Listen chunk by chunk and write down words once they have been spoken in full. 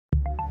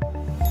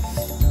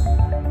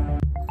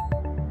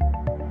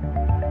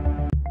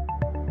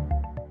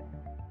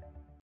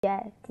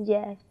I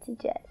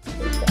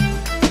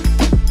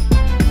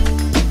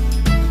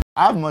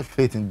have much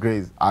faith in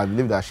Grace. I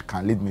believe that she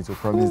can lead me to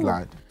promised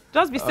land.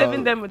 Just be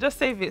saving them. Just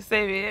save it.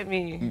 Let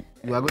me.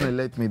 You are going to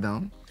let me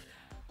down?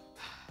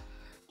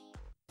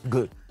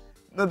 Good.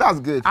 No,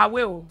 that's good. I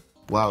will.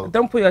 Wow.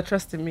 Don't put your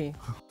trust in me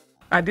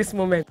at this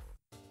moment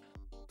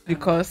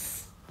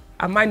because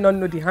I might not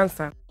know the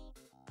answer.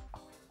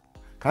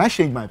 Can I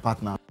change my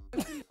partner?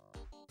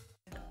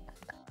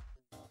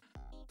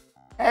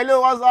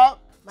 Hello, what's up?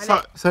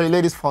 Sorry,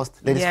 ladies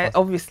first. Ladies first.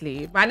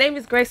 Obviously. My name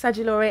is Grace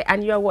Ajilore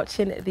and you are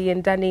watching the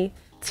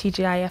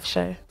NdaniTGIF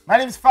Show. My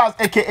name is Falz,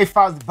 aka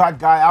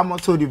FalzTheBahdGuy. I'm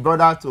also the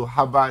brother to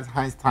Albert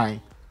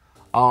Einstein.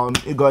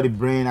 He got the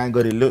brain, I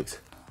got the looks.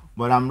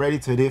 But I'm ready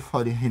today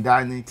for the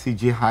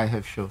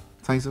NdaniTGIF Show.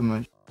 Thanks so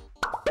much.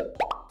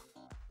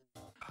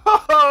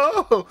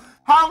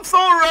 I'm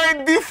so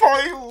ready for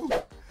you.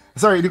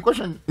 Sorry, the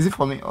question, is it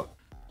for me or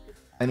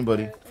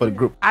anybody? For the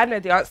group? I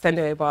know the answer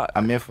anyway, but...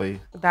 I'm here for you.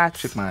 That's...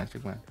 Shake my hand,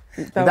 shake my hand.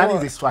 That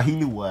is a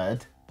Swahili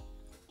word.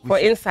 For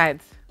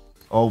inside.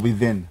 Or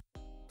within.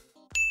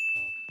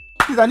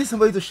 Please, I need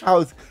somebody to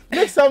shout.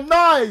 Make some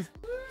noise!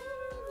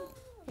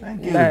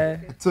 Thank you. No.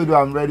 I told you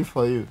I'm ready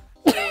for you.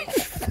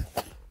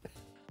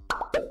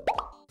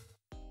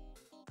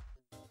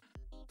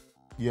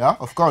 Yeah,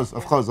 of course,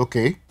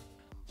 okay.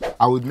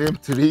 I would name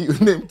 3, you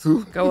name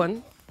 2. Go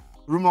on.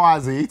 Rumor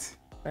has it.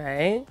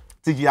 Right.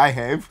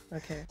 TGIF.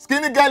 Okay.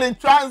 Skinny girl in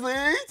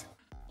transit.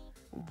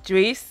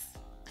 Juice.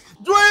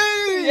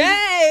 Juice!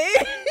 Yay!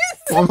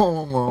 One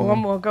more. One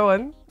more, go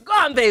on. Go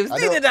on, babes,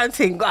 do the damn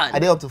thing, go on. Are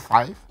they up to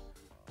 5?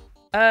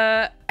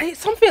 It's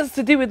something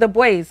to do with the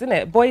boys, isn't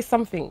it? Boys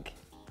something.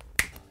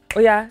 Oh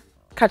yeah,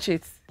 catch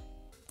it.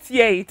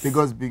 T8.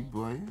 Because big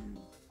boy.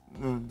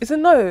 No. Is it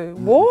no?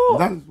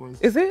 What?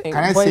 Is it? Can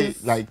I say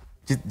like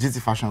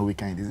GT Fashion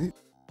Weekend, is it?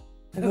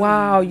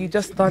 Wow, you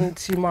just done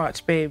too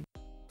much, babe.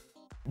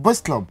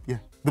 Boys Club, yeah.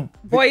 The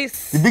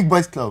big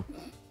boys club.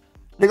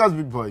 Lagos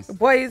Big Boys.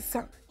 Boys.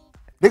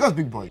 Lagos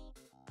Big Boys.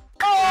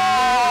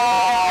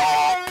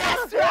 Oh,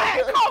 that's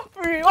right. Come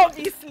through,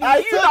 obviously.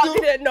 You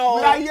didn't know.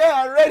 Yeah,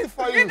 I'm ready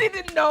for you. You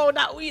didn't know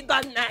that we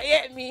done that,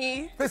 yet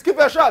me. Please keep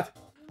your shot.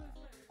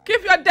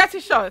 Keep your dirty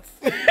shots.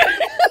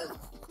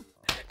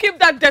 Keep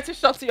that dirty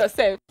shot to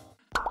yourself.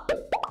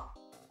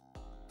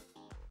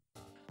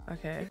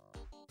 Okay.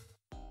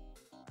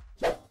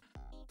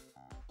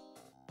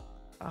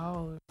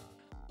 Oh.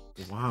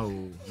 Wow.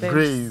 Babes.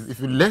 Grace,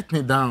 if you let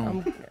me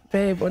down.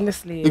 Babe,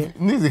 honestly. This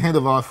is the end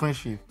of our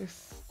friendship.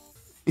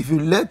 If you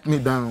let me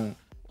down,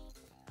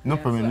 no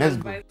problem, let's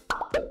go.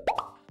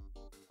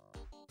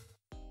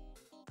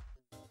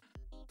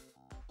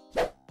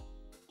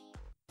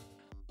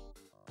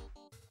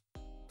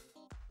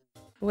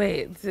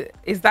 Wait,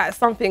 is that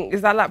something,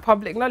 is that like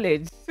public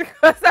knowledge?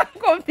 Because I'm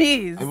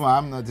confused.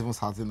 I'm not even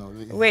starting of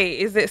it. Wait,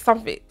 is it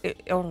something?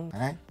 Can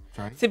I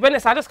try? To be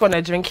honest, I just want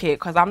to drink it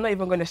because I'm not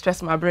even going to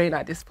stress my brain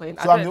at this point.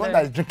 So I'm the one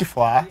that's drinking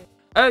for her?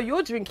 Oh,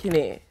 you're drinking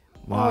it?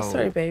 Wow. Oh,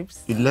 sorry,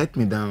 babes. You let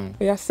me down.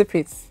 Yeah, sip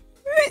it.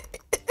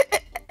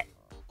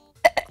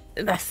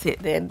 That's it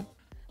then.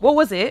 What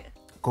was it?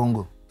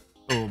 Congo.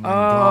 Oh my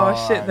God.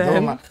 Oh, shit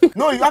then. Oh,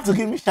 no, you have to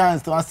give me a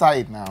chance to answer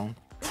it now.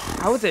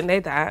 I wouldn't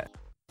know that.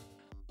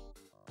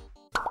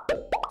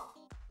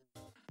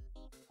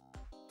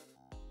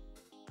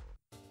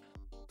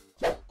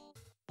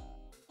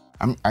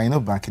 I know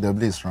Banky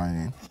W is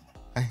running.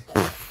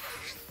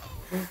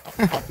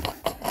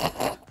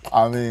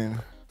 I mean,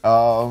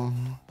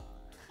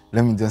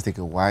 let me just take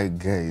a wide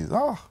gaze.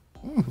 Oh,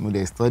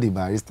 they study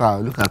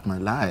barista. Look at my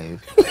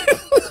life.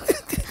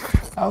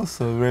 I'm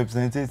so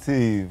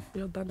representative.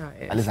 You're done at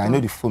it. At least I know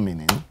the full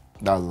meaning.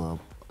 That's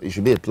it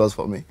should be a plus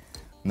for me.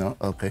 No,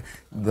 okay.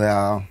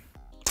 I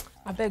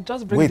beg,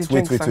 just bring the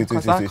drinks. Wait.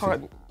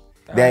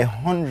 There are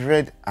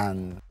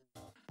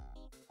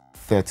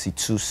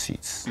 132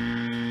 seats. I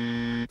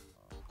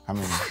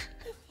mean,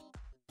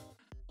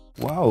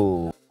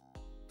 wow.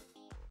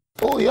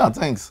 Oh yeah,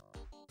 thanks.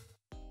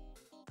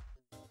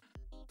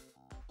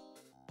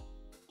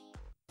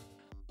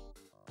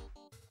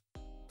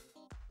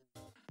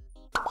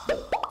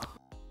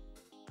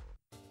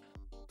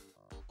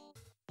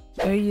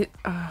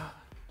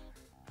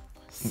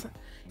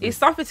 It's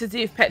something to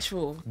do with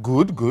petrol.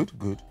 Good.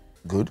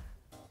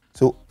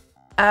 So,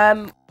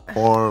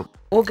 or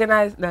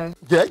organize, no.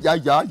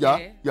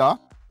 Yeah.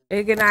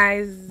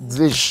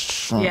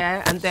 Organization.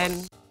 Yeah, and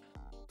then.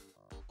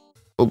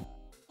 Oh.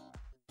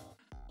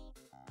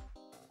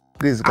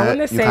 Please, you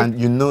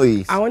know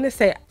it. I want to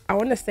say.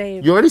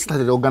 You already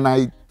started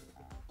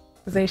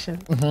organization.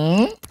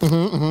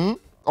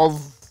 Of.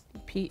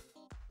 Pete.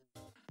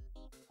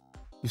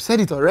 You said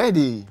it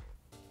already.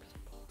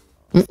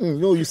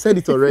 No, you said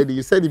it already.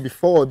 You said it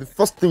before. The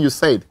first thing you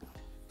said.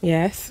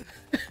 Yes.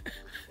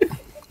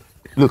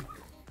 Look.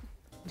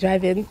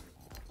 Driving.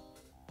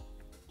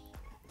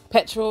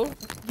 Petrol.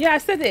 Yeah, I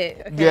said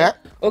it. Okay. Yeah.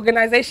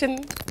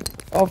 Organization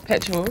of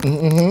petrol.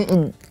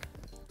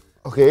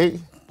 Okay.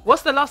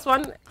 What's the last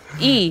one?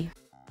 E.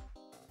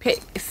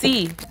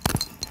 C.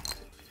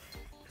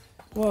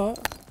 What?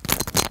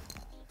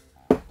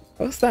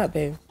 What's that,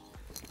 babe?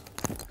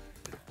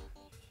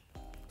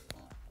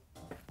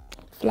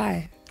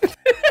 Fly.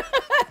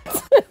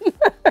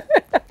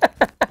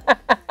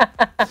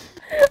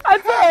 I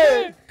don't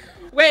know.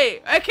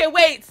 Wait, okay,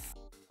 wait.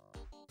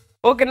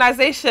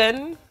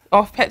 Organization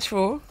of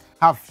petrol.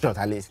 Half shot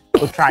at least.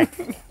 We'll try.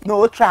 No,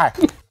 we'll try.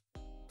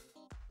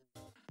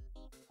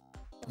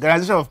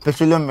 Organization of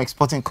Petroleum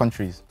Exporting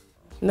Countries.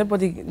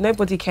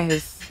 Nobody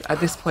cares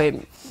at this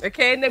point.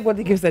 Okay,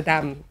 nobody gives a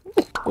damn.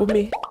 Or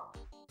me.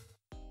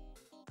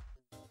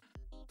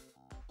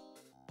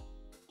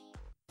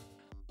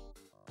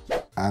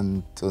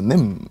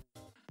 Antonym.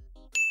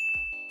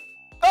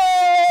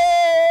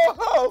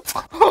 Oh!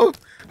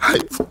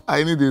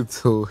 I needed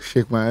to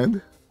shake my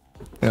hand.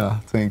 Yeah,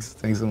 thanks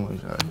so much.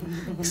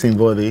 Same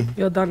body.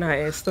 You're done at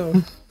it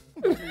still.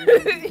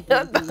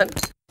 You're done.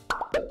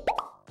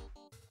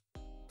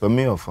 For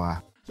me or for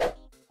her?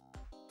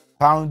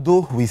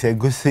 Poundo with a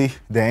goosey,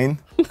 then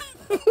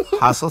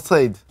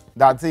assorted.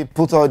 That's it.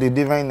 Put all the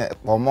different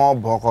pomo,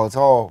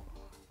 bokoto,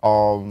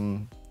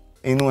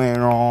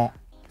 inu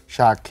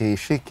shake,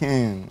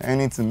 chicken,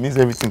 anything, mix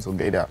everything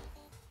together.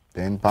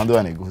 Then poundo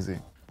and a goosey.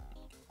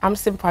 I'm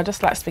simple. I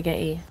just like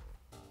spaghetti.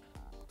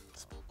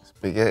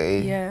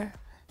 Spaghetti? Yeah.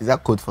 Is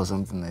that code for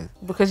something else?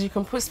 Because you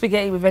can put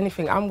spaghetti with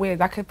anything. I'm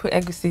weird. I could put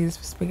egusi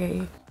for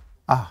spaghetti.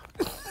 Ah.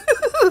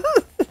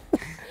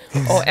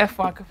 Or I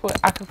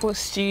could put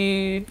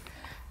stew.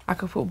 I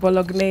could put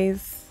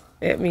bolognese.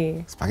 Get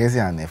me? Spaghetti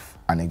and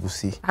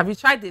egusi. Have you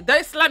tried it?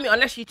 Don't slam it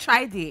unless you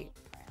tried it.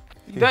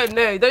 You don't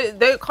know.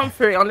 Don't come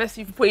for it unless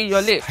you've put it in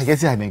your lips.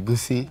 Spaghetti and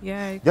egusi?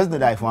 Yeah. Just know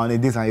that if I'm on a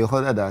date and you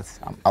order that,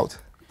 I'm out.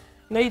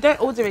 No, you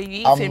don't order it. You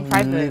eat it in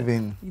private.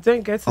 Leaving. You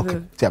don't go to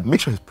Okay. Yeah, make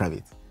sure it's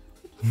private.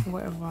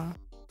 Whatever.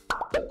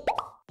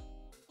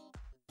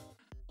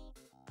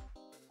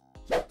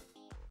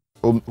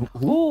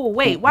 Oh,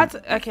 wait, what?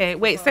 Okay,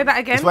 wait, say that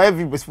again.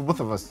 It's for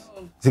both of us.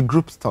 It's a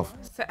group stuff.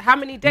 So how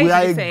many days We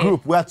are did you a say?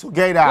 group. We are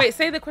together. Wait,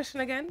 say the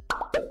question again.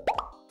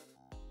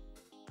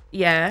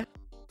 Yeah.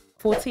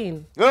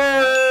 14. Hey!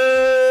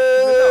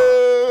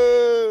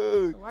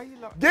 Why you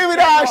not? Give me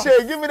that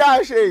shake. Give me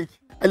that shake.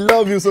 I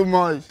love you so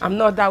much. I'm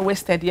not that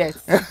wasted yet.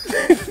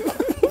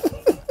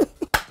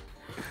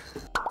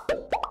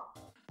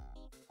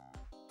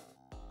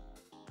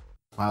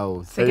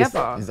 Wow.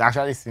 Together? It's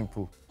actually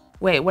simple.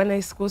 Wait, when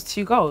they scores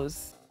 2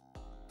 goals?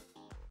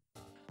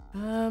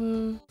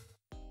 Don't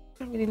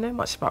really know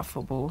much about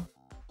football.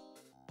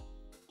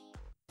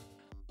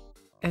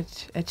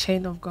 A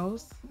chain of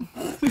goals?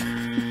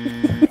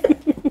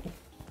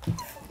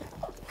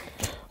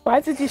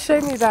 Why did you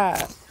show me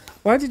that?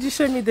 Why did you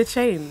show me the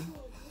chain?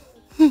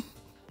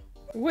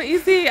 What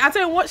is it? I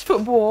don't watch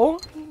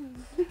football.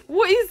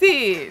 What is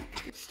it?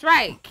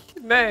 Strike?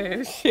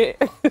 No, shit.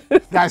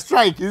 That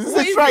strike. Is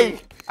this a strike?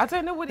 It? I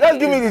don't know what it Just is.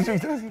 give me the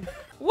trick.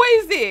 What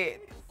is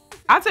it?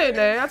 I don't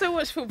know. I don't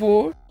watch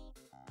football.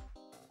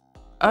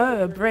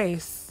 Oh, a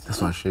brace. That's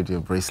why I showed you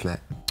a bracelet.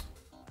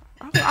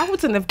 I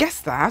wouldn't have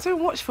guessed that. I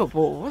don't watch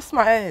football. What's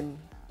my own?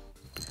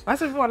 Why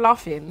is everyone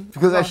laughing?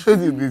 Because I showed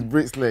you this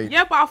bracelet.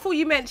 Yeah, but I thought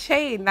you meant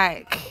chain,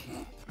 like.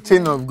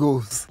 Chain of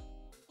goals.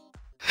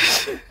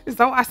 Is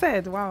that what I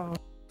said? Wow.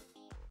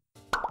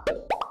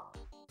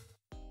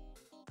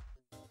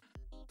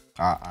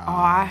 Oh,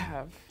 I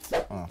have.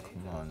 Oh,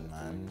 come on,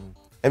 man.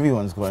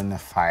 Everyone's got in a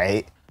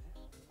fight.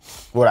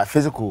 What, at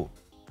physical?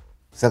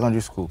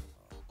 Secondary school.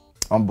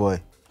 One boy.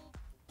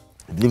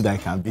 I believe that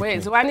he can beat me.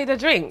 Wait, do I need a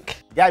drink?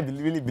 Yeah, I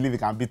really believe he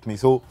can beat me.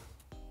 So,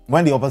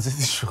 when the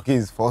opportunity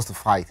showcased for us to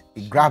fight,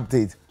 he grabbed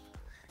it.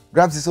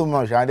 Grabbed it so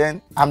much. And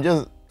then, I'm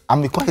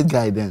the quiet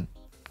guy then.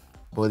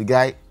 But the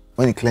guy,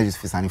 when he clenched his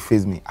fist and he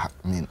faced me, I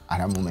mean, at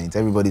that moment,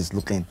 everybody's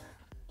looking.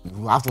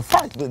 You have to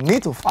fight. You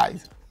need to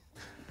fight.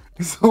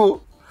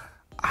 So,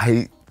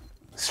 I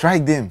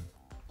striked him.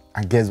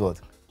 And guess what?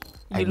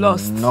 You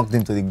lost. Knocked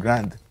him to the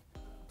ground.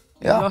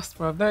 You lost,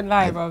 bro. Don't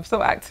lie, bro.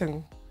 Stop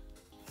acting.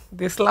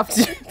 They slapped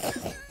you.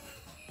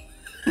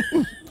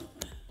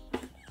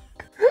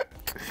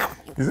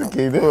 It's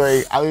okay, don't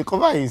worry. I will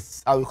cover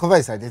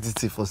his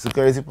identity for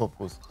security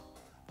purpose.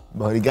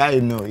 But the guy,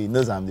 he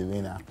knows I'm the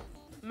winner.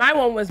 My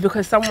one was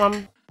because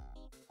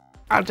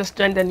I just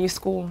joined a new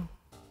school.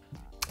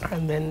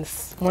 And then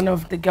one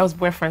of the girl's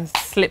boyfriends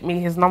slipped me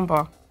his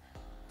number.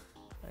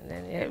 And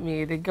then it hit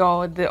me.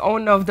 The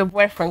owner of the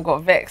boyfriend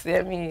got vexed, it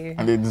hit me.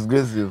 And they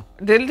disgraced you.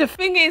 The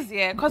thing is,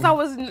 yeah, because I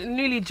was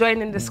newly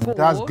joining the school.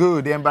 That's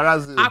good, they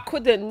embarrassed you. I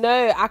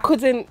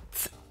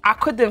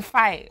couldn't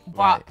fight, but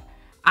Right.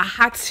 I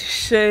had to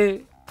show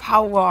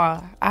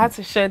power. I had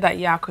to show that,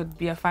 yeah, I could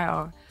be a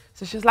fighter.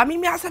 So she was like, meet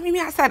me outside.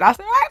 I said, all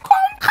right, come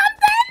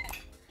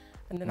then.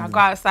 And then I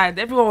got outside.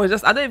 Everyone was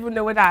just, I don't even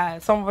know whether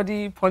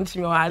somebody punched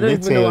me or I don't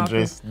even know what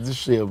happened. Just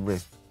show your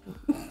breast.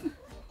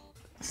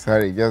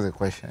 Sorry, just a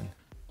question.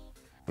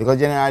 Because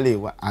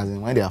generally, as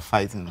in when they are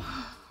fighting,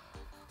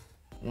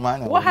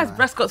 what has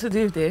breast got to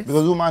do with this?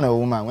 Because woman or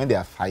woman, when they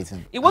are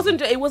fighting. It was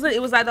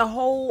like the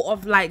whole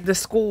of like the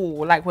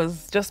school, like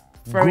was just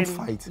throwing. Group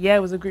fight? Yeah, it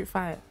was a group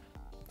fight.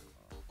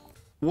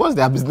 What's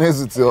their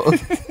business with you?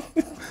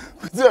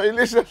 What's your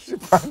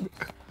relationship?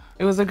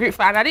 It was a group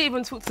fight. And I didn't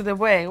even talk to the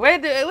boy. Where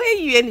are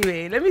you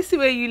anyway? Let me see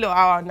where you lot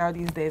are now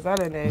these days. I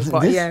don't know.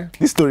 But yeah.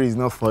 This story is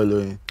not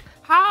following.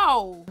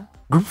 How?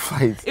 Group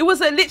fight. It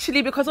was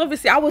literally because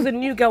obviously I was a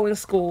new girl in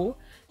school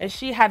and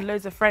she had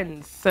loads of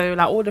friends. So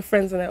like all the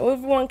friends and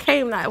everyone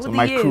came like all So the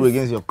my years. crew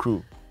against your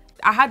crew.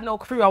 I had no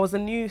crew. I was a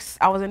new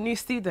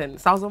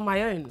student. So I was on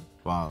my own.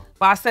 Wow.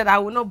 But I said I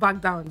will not back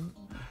down.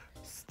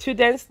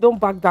 Students, don't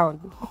back down.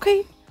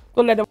 Okay?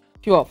 Don't let them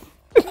you off.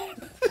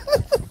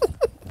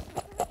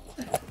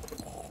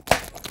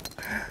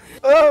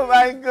 Oh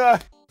my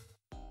God.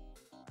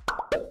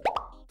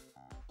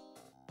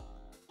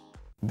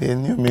 They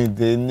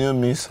knew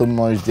me so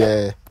much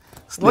there.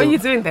 What are you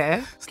doing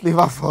there?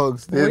 Sliver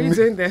Fox. What are you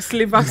doing there?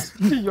 Sliver,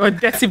 you're a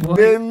dirty boy.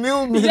 They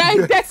knew me.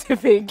 You're a dirty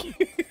pig.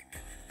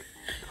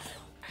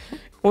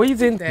 What are you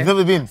doing there? You've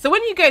never been? So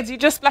when you go, do you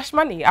just splash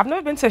money? I've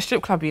never been to a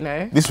strip club, you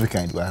know. This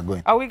weekend we are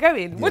going. Are we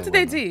going? What do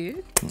they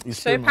do? You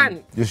Show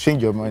pants. You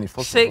change your money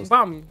first. Shake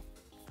bum.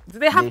 Do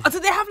they have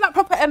like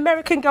proper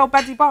American girl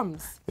baddie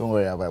bums? Don't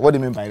worry about it. What do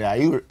you mean by that?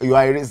 You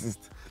are a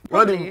racist.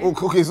 What do you,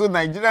 okay, so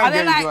Nigerian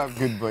girls like, don't have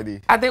good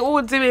body. Are they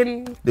all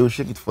doing? They will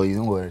shake it for you.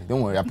 Don't worry.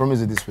 Don't worry. I promise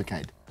you this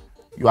weekend.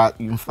 You are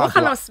in fact. What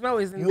kind of smell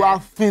is in there? You are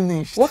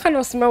finished. What kind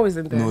of smell is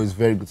in there? No, it's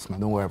very good smell.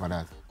 Don't worry about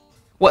that.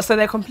 What? So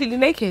they're completely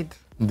naked?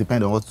 It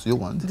depends on what you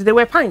want. Do they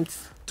wear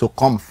pints? To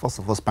come first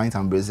of all, pint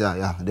and brazier.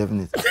 Yeah,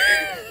 definitely.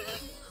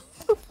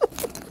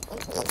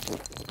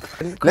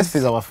 Let's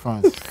face our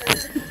friends.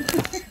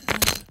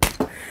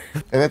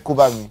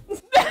 Cover me.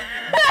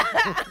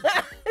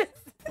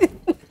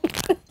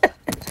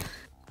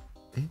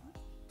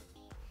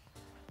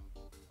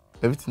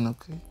 Everything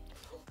okay?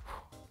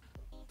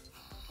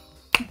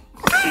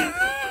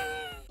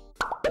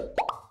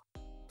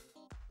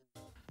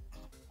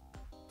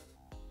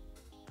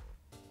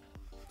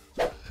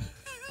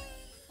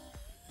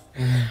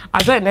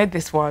 I don't know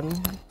this one.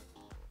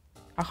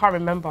 I can't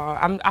remember.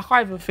 I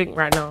can't even think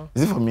right now.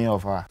 Is it for me or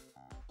for her?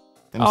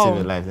 Let me save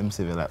your life. Let me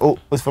save your life. Oh,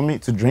 it's for me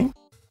to drink?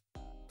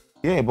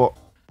 Yeah, but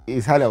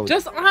it's harder.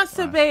 Just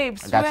answer, babe.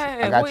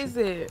 Swear. What is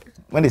it?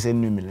 When they say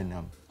new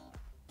millennium,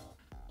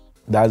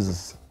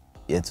 that's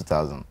year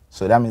 2000.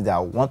 So that means there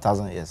are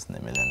 1,000 years in the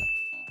millennium.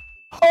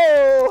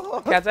 Oh!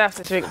 Okay, I don't have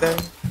to drink then.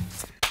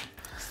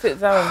 Sit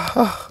down.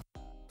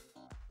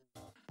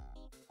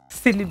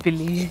 Silly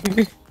Billy.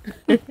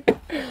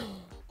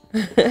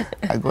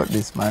 I got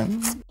this,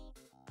 man.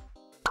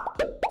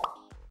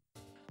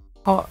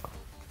 Hot.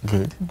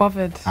 Good.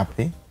 Bothered.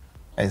 Happy.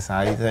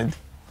 Excited.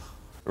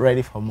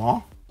 Ready for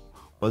more.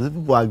 But these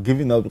people are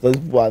giving up because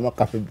people are not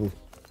capable.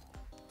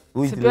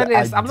 To be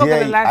honest, I'm not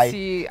going to lie to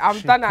you. I'm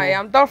done.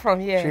 I'm done from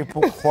here.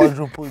 Triple,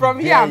 quadruple. From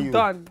here, I'm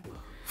done.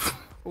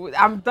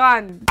 I'm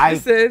done.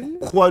 Listen.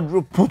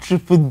 Quadruple,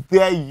 triple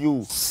dare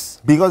you.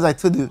 Because I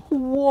told you.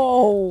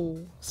 Whoa.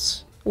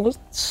 What?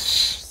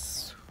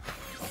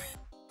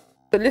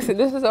 But listen,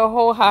 this is a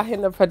whole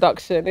Hahina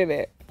production, isn't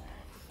it?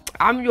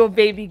 I'm your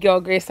baby girl,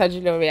 Grace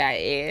Ajilore right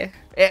here.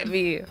 At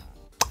me.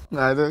 No,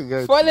 I don't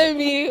get Follow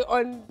me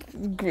on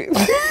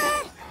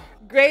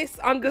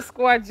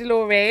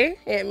Grace_Ajilore.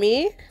 At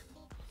me.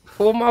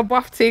 For my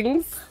buff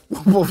things.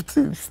 Buff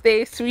things.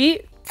 Stay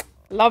sweet.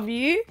 Love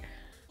you.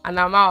 And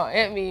I'm out.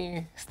 At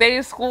me. Stay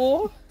in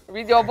school.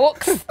 Read your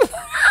books.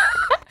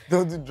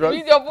 Don't do drugs.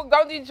 Read your book.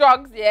 Don't do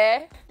drugs,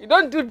 yeah? You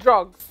don't do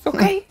drugs,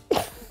 okay?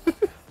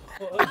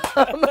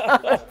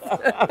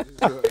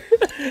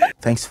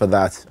 Thanks for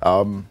that.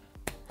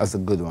 That's a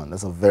good one.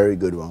 That's a very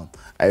good one.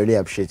 I really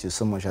appreciate you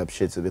so much. I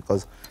appreciate you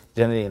because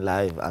generally in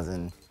life, as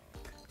in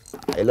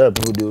a lot of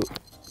people do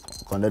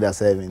conduct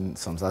themselves in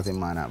some certain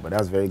manner, but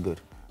that's very good.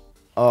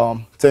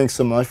 Thanks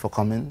so much for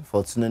coming,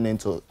 for tuning in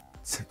to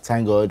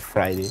Thank God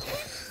Friday.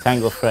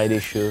 Thank God Friday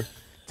show.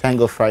 Thank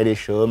God Friday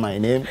show. My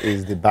name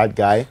is the bad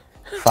guy,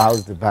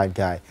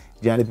 FalzTheBahdGuy.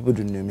 Generally, people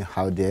don't know me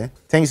out there.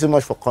 Thank you so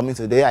much for coming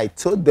today. I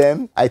told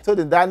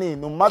Ndani,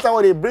 no matter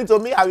what they bring to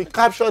me, I will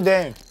capture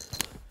them.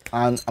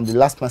 And I'm the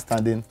last man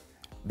standing.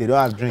 They don't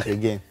have drink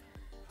again.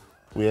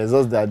 We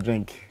exhaust their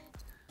drink.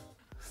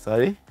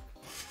 Sorry?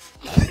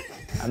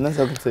 I'm not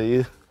talking to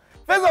you.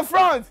 Face up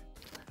front!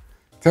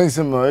 Thanks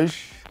so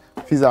much.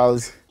 Peace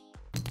out.